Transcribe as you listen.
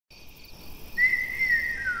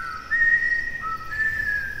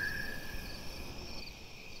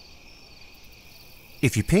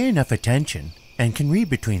If you pay enough attention and can read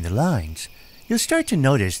between the lines, you'll start to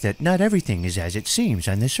notice that not everything is as it seems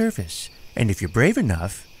on the surface. And if you're brave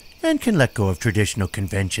enough and can let go of traditional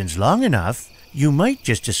conventions long enough, you might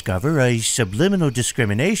just discover a subliminal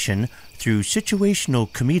discrimination through situational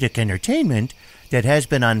comedic entertainment that has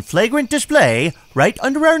been on flagrant display right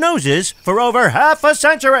under our noses for over half a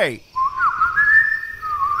century.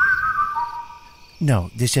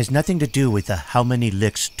 No, this has nothing to do with the how many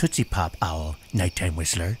licks Tootsie Pop owl, nighttime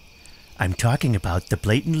whistler. I'm talking about the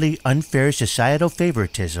blatantly unfair societal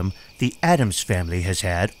favoritism the Addams Family has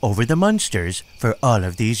had over the Munsters for all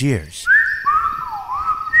of these years.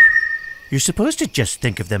 You're supposed to just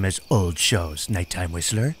think of them as old shows, nighttime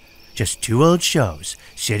whistler. Just two old shows,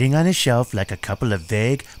 sitting on a shelf like a couple of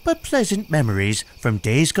vague but pleasant memories from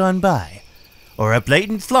days gone by. Or a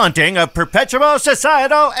blatant flaunting of perpetual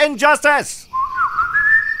societal injustice!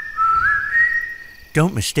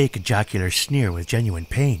 Don't mistake a jocular sneer with genuine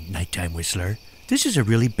pain, nighttime whistler. This is a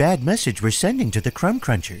really bad message we're sending to the crumb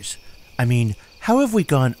crunchers. I mean, how have we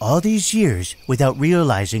gone all these years without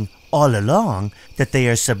realizing all along that they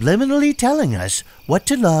are subliminally telling us what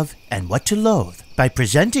to love and what to loathe by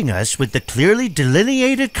presenting us with the clearly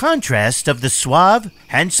delineated contrast of the suave,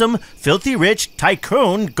 handsome, filthy rich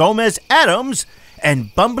tycoon Gomez Addams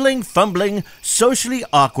and bumbling, fumbling, socially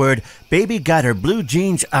awkward, baby got her blue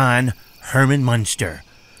jeans on Herman Munster,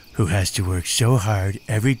 who has to work so hard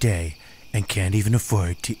every day and can't even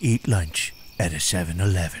afford to eat lunch at a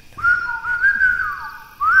 7-Eleven.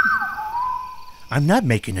 I'm not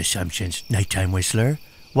making assumptions, nighttime whistler.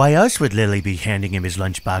 Why else would Lily be handing him his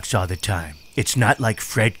lunchbox all the time? It's not like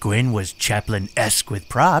Fred Gwynn was Chaplin-esque with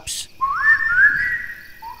props.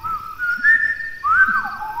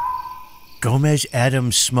 Gomez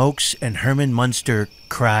Addams smokes and Herman Munster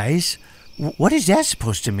cries? What is that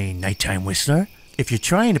supposed to mean, nighttime whistler? If you're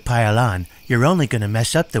trying to pile on, you're only going to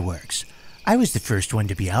mess up the works. I was the first one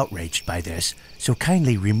to be outraged by this, so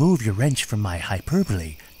kindly remove your wrench from my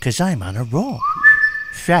hyperbole, 'cause I'm on a roll.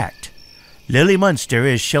 Fact. Lily Munster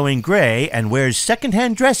is showing gray and wears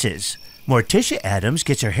second-hand dresses. Morticia Addams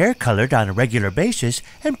gets her hair colored on a regular basis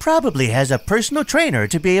and probably has a personal trainer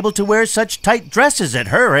to be able to wear such tight dresses at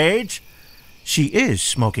her age. She is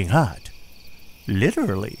smoking hot.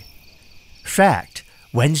 Literally. Fact.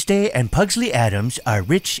 Wednesday and Pugsley Addams are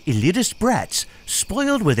rich elitist brats,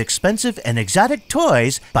 spoiled with expensive and exotic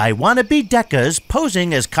toys by wannabe decas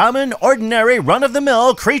posing as common, ordinary,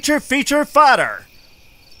 run-of-the-mill creature feature fodder.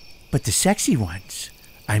 But the sexy ones,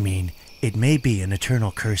 I mean, it may be an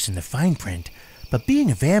eternal curse in the fine print, but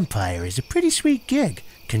being a vampire is a pretty sweet gig,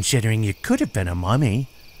 considering you could have been a mummy,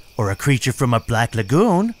 or a creature from a Black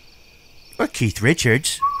Lagoon, or Keith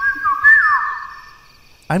Richards.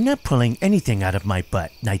 I'm not pulling anything out of my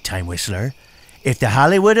butt, nighttime whistler. If the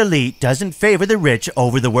Hollywood elite doesn't favor the rich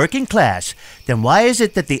over the working class, then why is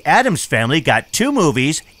it that the Addams Family got 2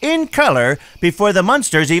 movies in color before the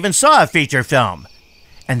Munsters even saw a feature film?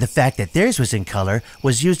 And the fact that theirs was in color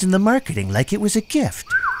was used in the marketing like it was a gift.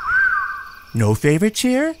 No favorites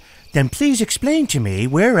here? Then please explain to me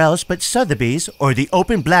where else but Sotheby's or the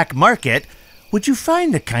open black market would you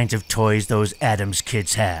find the kinds of toys those Addams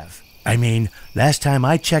kids have? I mean, last time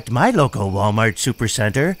I checked my local Walmart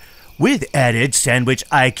Supercenter, with added Sandwich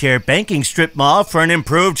Eye Care banking strip mall for an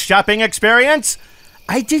improved shopping experience,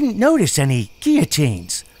 I didn't notice any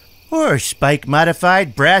guillotines or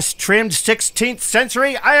spike-modified, brass-trimmed 16th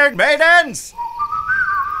century Iron Maidens.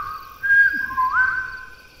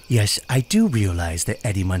 Yes, I do realize that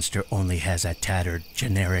Eddie Munster only has a tattered,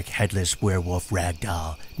 generic, headless werewolf rag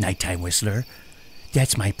doll, nighttime whistler.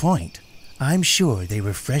 That's my point. I'm sure they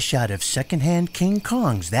were fresh out of second-hand King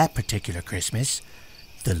Kongs that particular Christmas.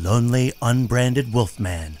 The lonely, unbranded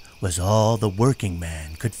wolfman was all the working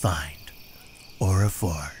man could find or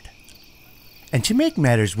afford. And to make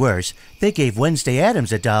matters worse, they gave Wednesday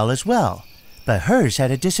Addams a doll as well, but hers had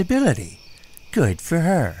a disability. Good for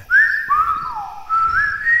her.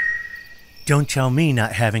 Don't tell me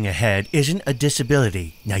not having a head isn't a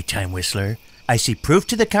disability, nighttime whistler. I see proof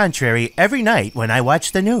to the contrary every night when I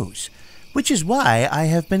watch the news, which is why I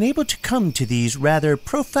have been able to come to these rather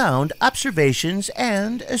profound observations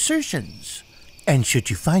and assertions. And should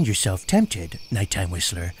you find yourself tempted, nighttime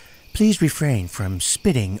whistler, please refrain from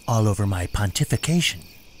spitting all over my pontification.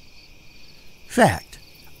 Fact.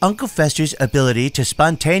 Uncle Fester's ability to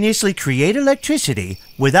spontaneously create electricity,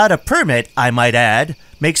 without a permit, I might add,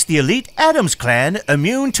 makes the elite Addams clan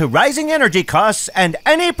immune to rising energy costs and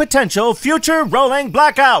any potential future rolling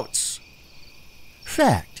blackouts.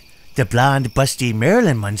 Fact. The blonde, busty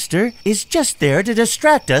Marilyn Munster is just there to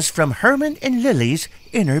distract us from Herman and Lily's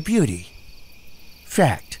inner beauty.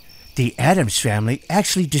 Fact. The Addams Family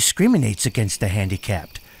actually discriminates against the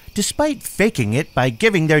handicapped, despite faking it by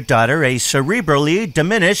giving their daughter a cerebrally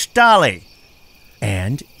diminished dolly.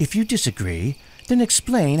 And if you disagree, then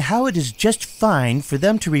explain how it is just fine for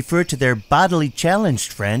them to refer to their bodily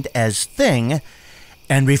challenged friend as Thing,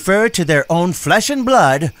 and refer to their own flesh and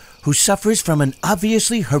blood, who suffers from an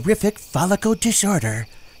obviously horrific follicle disorder,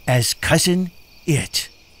 as Cousin It.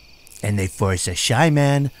 And they force a shy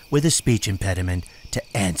man with a speech impediment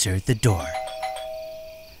to answer the door.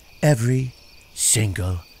 Every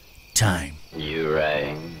single time. You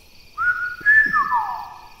right.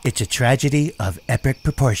 It's a tragedy of epic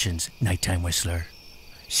proportions, Nighttime Whistler.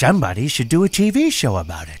 Somebody should do a TV show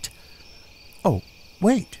about it. Oh,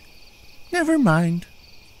 wait. Never mind.